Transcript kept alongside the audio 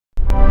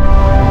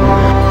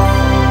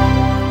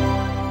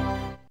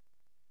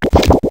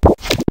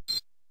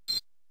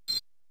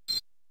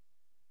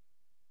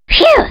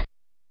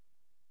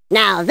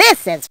Now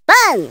this is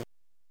fun!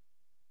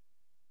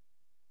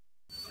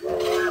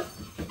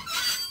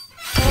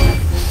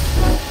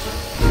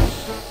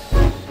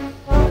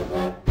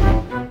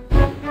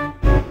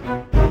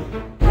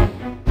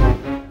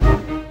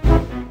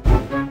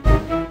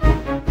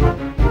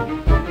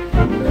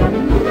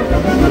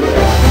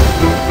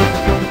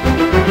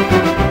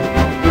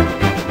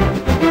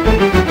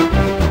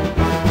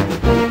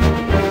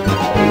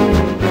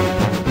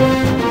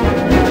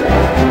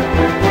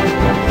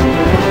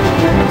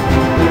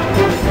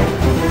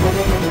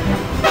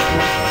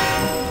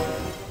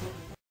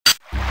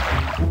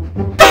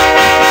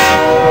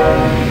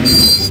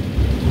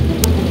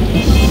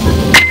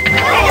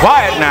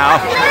 Quiet now.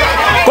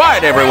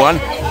 Quiet, everyone.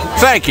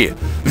 Thank you.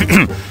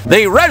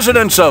 The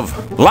residents of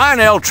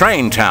Ultra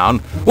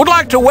Traintown would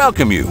like to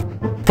welcome you.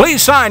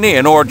 Please sign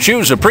in or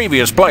choose a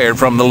previous player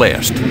from the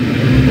list.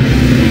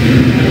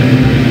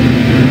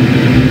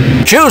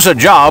 Choose a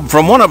job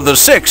from one of the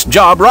 6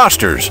 job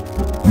rosters.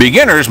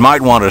 Beginners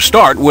might want to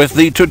start with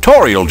the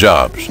tutorial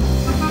jobs.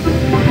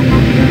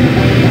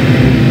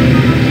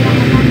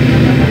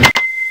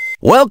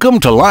 Welcome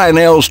to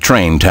Lionel's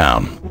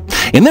Traintown.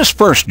 In this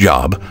first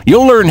job,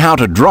 you'll learn how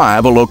to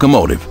drive a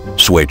locomotive,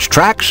 switch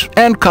tracks,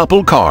 and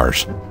couple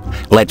cars.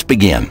 Let's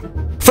begin.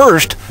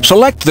 First,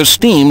 select the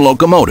steam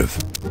locomotive.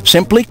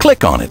 Simply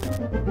click on it.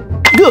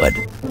 Good.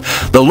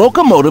 The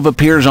locomotive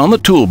appears on the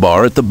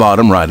toolbar at the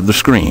bottom right of the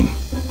screen.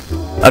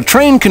 A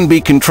train can be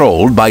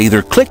controlled by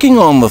either clicking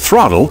on the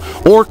throttle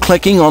or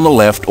clicking on the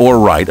left or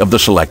right of the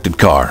selected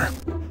car.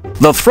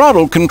 The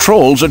throttle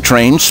controls a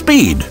train's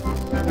speed.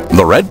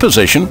 The red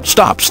position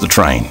stops the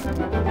train.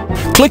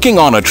 Clicking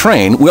on a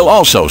train will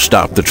also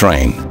stop the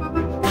train.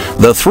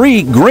 The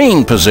 3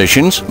 green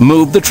positions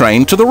move the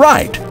train to the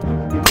right.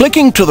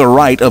 Clicking to the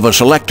right of a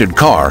selected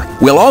car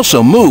will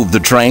also move the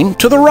train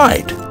to the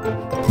right.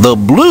 The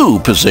blue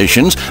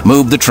positions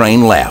move the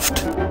train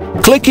left.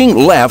 Clicking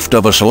left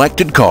of a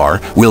selected car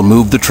will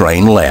move the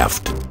train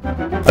left.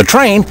 A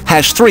train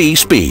has 3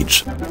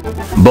 speeds.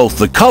 Both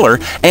the color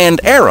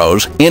and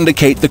arrows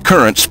indicate the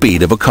current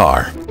speed of a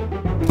car.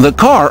 The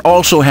car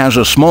also has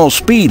a small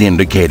speed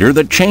indicator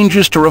that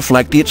changes to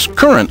reflect its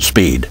current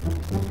speed.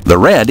 The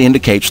red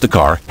indicates the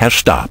car has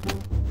stopped.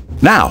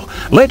 Now,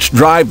 let's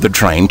drive the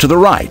train to the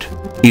right.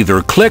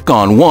 Either click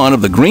on one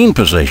of the green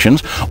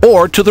positions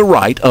or to the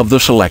right of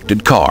the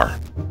selected car.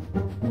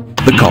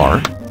 The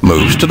car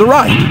moves to the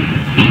right.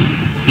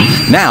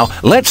 Now,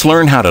 let's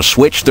learn how to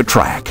switch the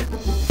track.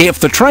 If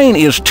the train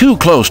is too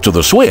close to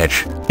the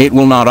switch, it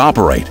will not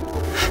operate.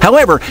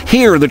 However,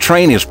 here the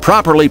train is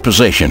properly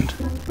positioned.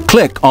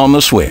 Click on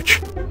the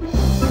switch.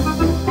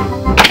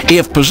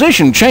 If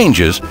position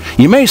changes,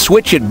 you may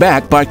switch it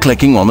back by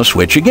clicking on the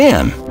switch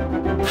again.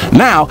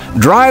 Now,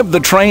 drive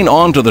the train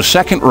onto the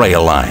second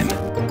rail line.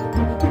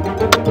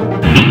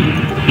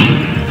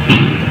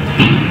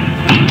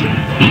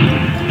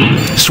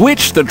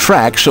 Switch the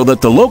track so that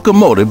the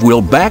locomotive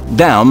will back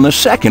down the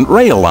second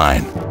rail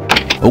line.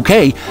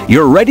 Okay,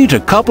 you're ready to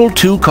couple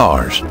 2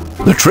 cars.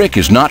 The trick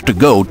is not to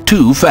go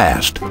too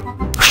fast.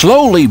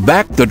 Slowly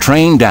back the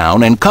train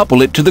down and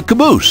couple it to the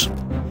caboose.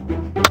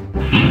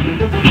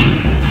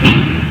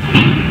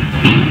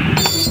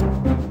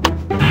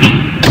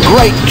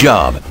 Great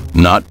job!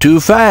 Not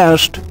too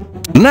fast.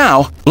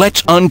 Now,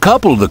 let's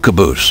uncouple the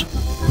caboose.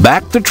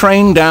 Back the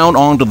train down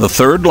onto the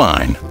 3rd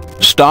line.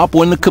 Stop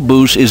when the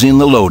caboose is in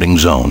the loading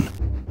zone.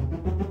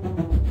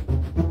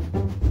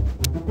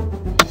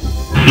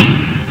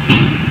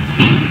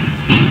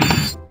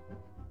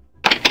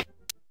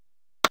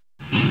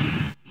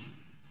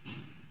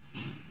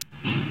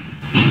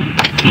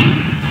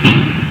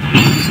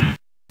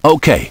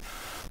 Okay,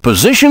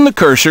 position the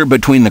cursor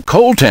between the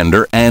coal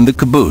tender and the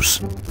caboose.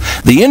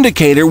 The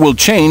indicator will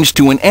change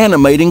to an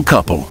animating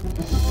couple.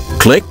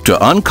 Click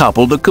to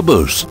uncouple the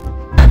caboose.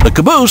 The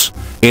caboose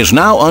is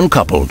now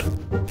uncoupled.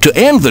 To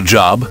end the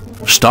job,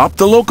 stop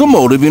the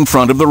locomotive in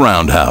front of the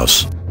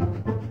roundhouse.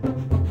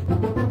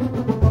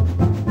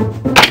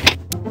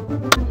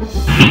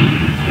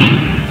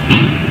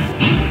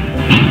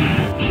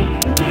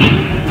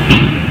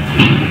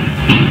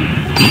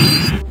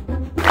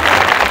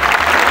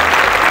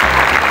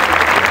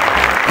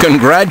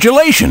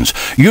 Congratulations!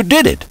 You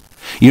did it!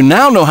 You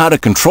now know how to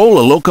control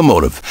a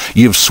locomotive.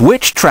 You've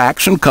switched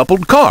tracks and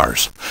coupled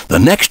cars. The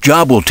next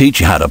job will teach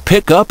you how to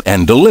pick up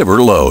and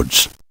deliver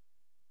loads.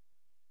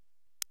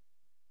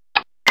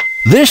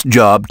 This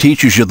job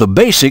teaches you the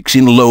basics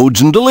in loads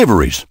and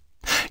deliveries.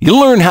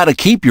 You'll learn how to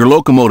keep your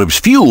locomotives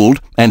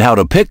fueled and how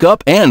to pick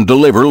up and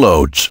deliver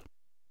loads.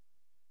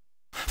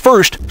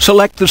 First,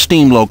 select the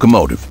steam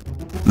locomotive.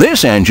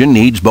 This engine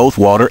needs both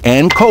water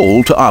and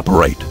coal to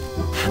operate.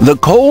 The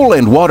coal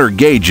and water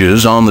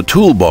gauges on the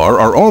toolbar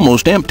are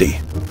almost empty.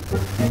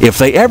 If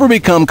they ever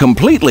become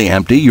completely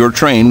empty, your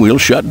train will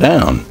shut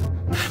down.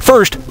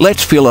 First,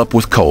 let's fill up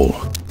with coal.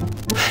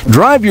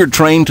 Drive your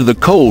train to the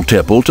coal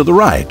tipple to the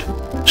right.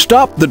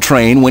 Stop the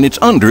train when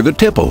it's under the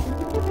tipple.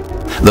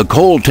 The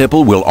coal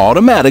tipple will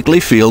automatically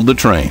fill the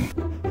train.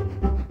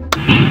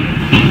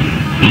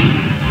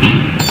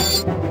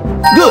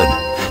 Good!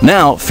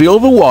 Now fill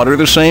the water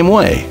the same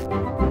way.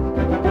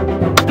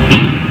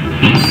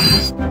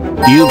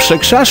 You've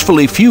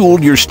successfully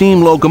fueled your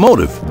steam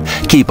locomotive.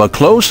 Keep a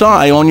close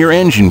eye on your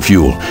engine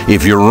fuel.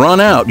 If you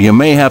run out, you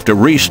may have to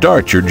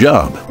restart your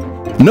job.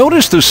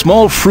 Notice the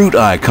small fruit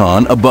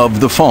icon above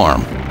the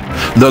farm.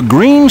 The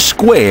green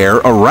square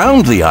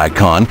around the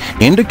icon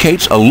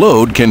indicates a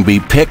load can be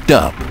picked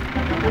up.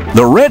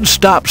 The red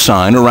stop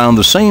sign around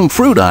the same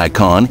fruit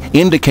icon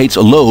indicates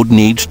a load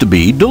needs to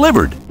be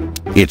delivered.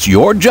 It's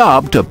your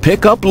job to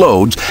pick up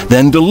loads,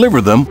 then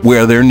deliver them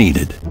where they're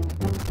needed.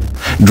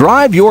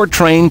 Drive your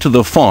train to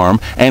the farm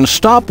and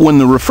stop when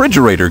the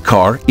refrigerator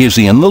car is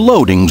in the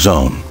loading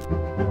zone.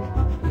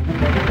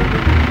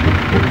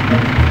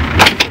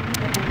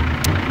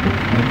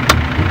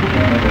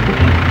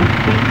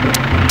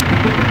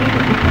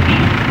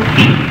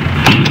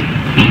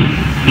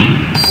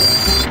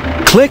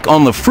 Click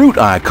on the fruit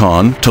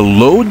icon to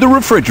load the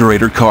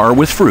refrigerator car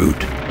with fruit.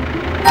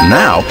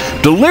 Now,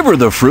 deliver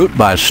the fruit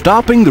by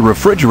stopping the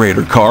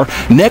refrigerator car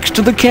next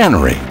to the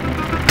cannery.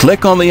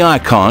 Click on the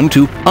icon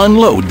to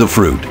unload the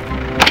fruit.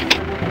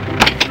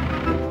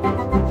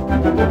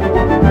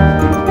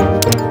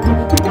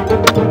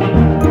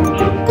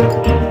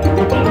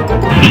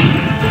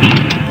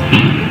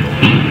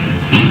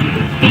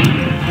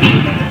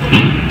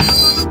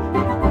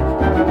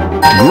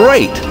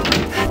 Great!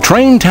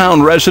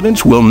 Traintown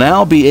residents will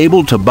now be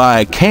able to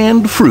buy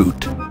canned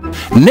fruit.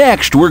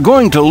 Next, we're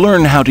going to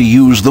learn how to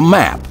use the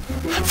map.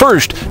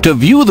 First, to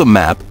view the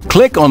map,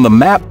 click on the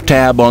Map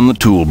tab on the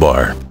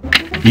toolbar.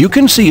 You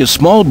can see a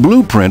small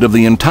blueprint of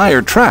the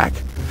entire track.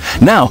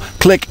 Now,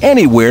 click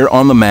anywhere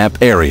on the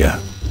map area.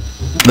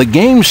 The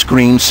game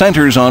screen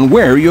centers on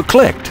where you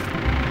clicked.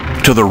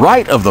 To the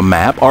right of the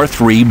map are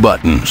 3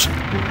 buttons.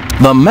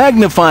 The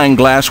magnifying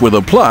glass with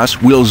a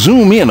plus will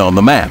zoom in on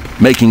the map,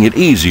 making it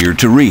easier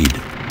to read.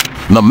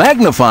 The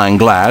magnifying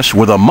glass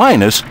with a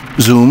minus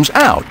zooms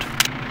out.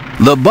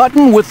 The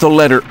button with the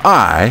letter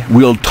I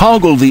will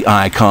toggle the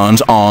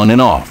icons on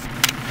and off.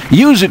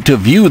 Use it to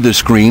view the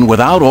screen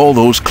without all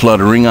those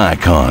cluttering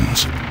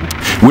icons.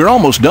 We're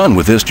almost done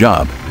with this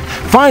job.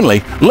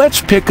 Finally,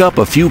 let's pick up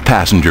a few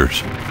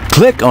passengers.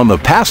 Click on the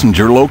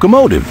passenger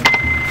locomotive.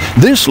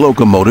 This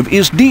locomotive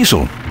is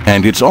diesel,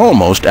 and it's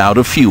almost out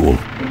of fuel.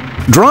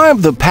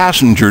 Drive the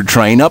passenger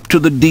train up to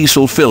the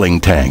diesel filling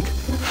tank.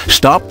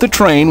 Stop the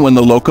train when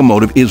the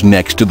locomotive is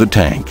next to the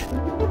tank.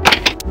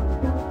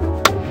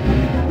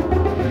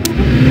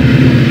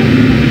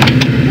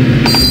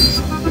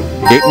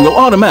 It will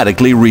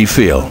automatically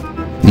refill.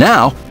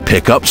 Now,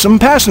 pick up some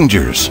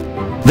passengers.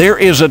 There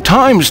is a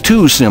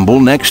 ×2 symbol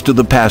next to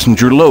the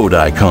passenger load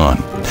icon.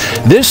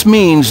 This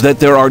means that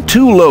there are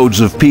 2 loads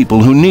of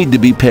people who need to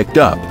be picked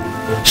up.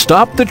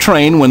 Stop the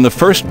train when the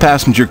first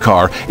passenger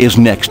car is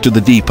next to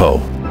the depot.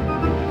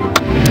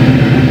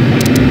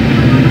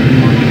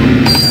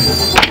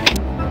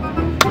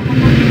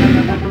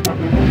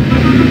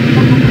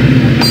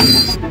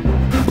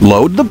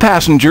 Load the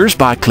passengers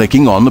by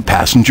clicking on the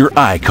passenger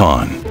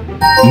icon.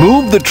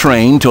 Move the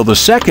train till the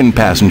second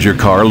passenger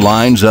car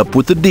lines up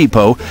with the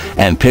depot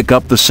and pick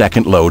up the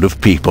second load of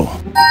people.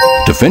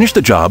 To finish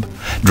the job,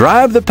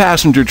 drive the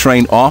passenger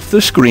train off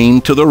the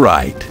screen to the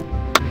right.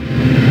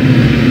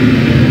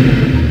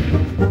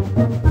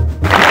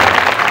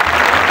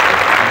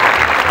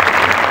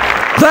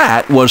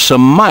 That was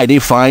some mighty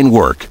fine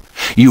work.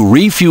 You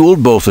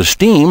refueled both a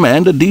steam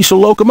and a diesel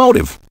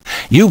locomotive.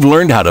 You've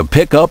learned how to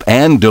pick up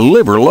and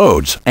deliver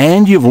loads,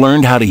 and you've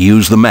learned how to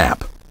use the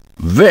map.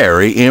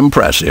 Very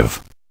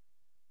impressive.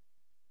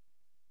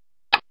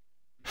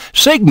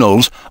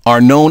 Signals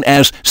are known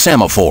as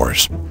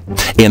semaphores.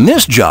 In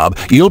this job,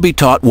 you'll be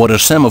taught what a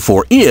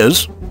semaphore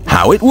is,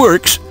 how it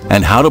works,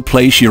 and how to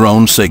place your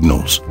own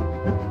signals.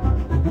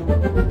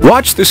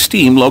 Watch the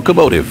steam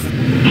locomotive.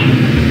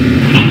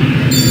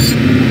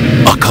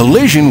 A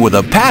collision with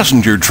a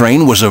passenger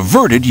train was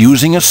averted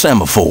using a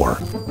semaphore.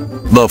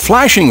 The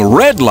flashing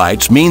red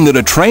lights mean that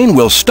a train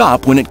will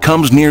stop when it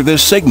comes near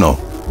this signal.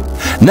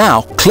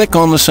 Now, click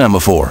on the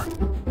semaphore.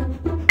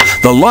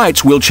 The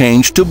lights will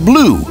change to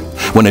blue.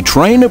 When a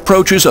train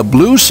approaches a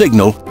blue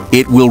signal,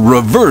 it will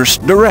reverse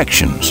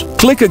directions.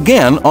 Click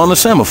again on the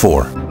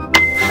semaphore.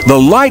 The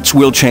lights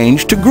will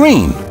change to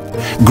green.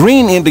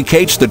 Green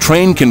indicates the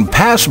train can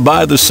pass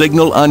by the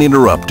signal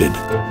uninterrupted.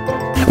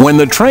 When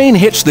the train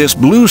hits this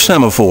blue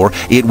semaphore,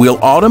 it will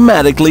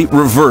automatically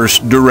reverse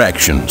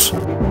directions.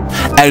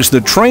 As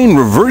the train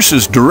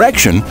reverses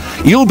direction,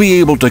 you'll be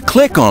able to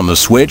click on the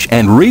switch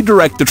and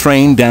redirect the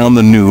train down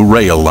the new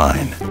rail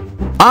line.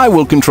 I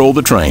will control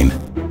the train.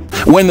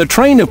 When the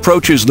train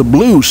approaches the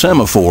blue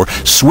semaphore,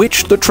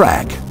 switch the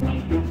track.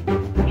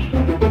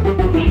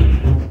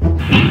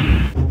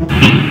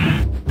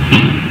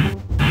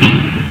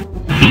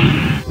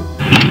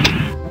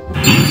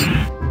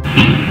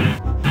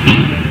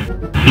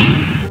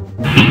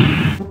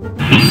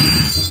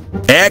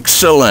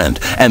 Excellent!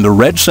 And the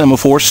red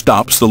semaphore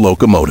stops the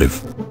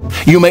locomotive.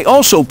 You may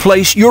also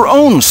place your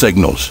own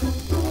signals.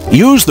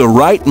 Use the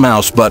right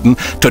mouse button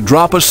to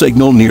drop a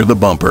signal near the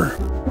bumper.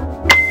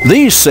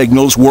 These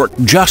signals work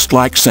just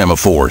like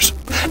semaphores,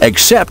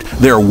 except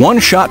they're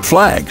one-shot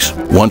flags.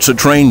 Once a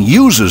train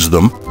uses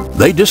them,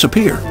 they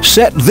disappear.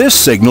 Set this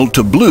signal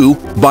to blue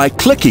by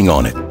clicking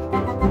on it.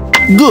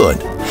 Good.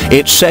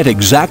 It's set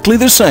exactly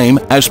the same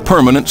as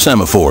permanent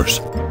semaphores.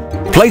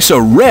 Place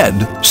a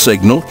red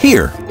signal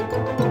here.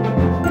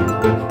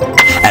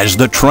 As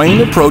the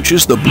train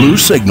approaches the blue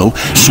signal,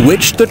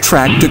 switch the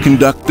track to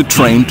conduct the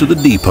train to the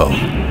depot.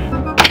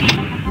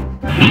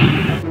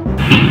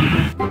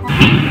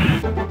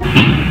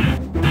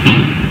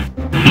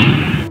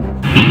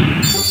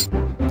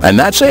 And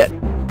that's it.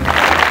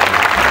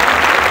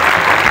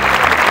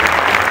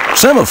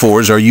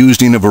 Semaphores are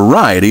used in a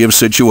variety of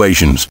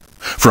situations,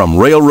 from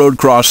railroad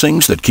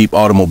crossings that keep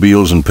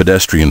automobiles and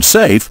pedestrians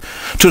safe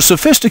to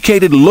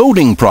sophisticated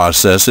loading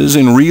processes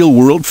in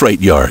real-world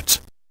freight yards.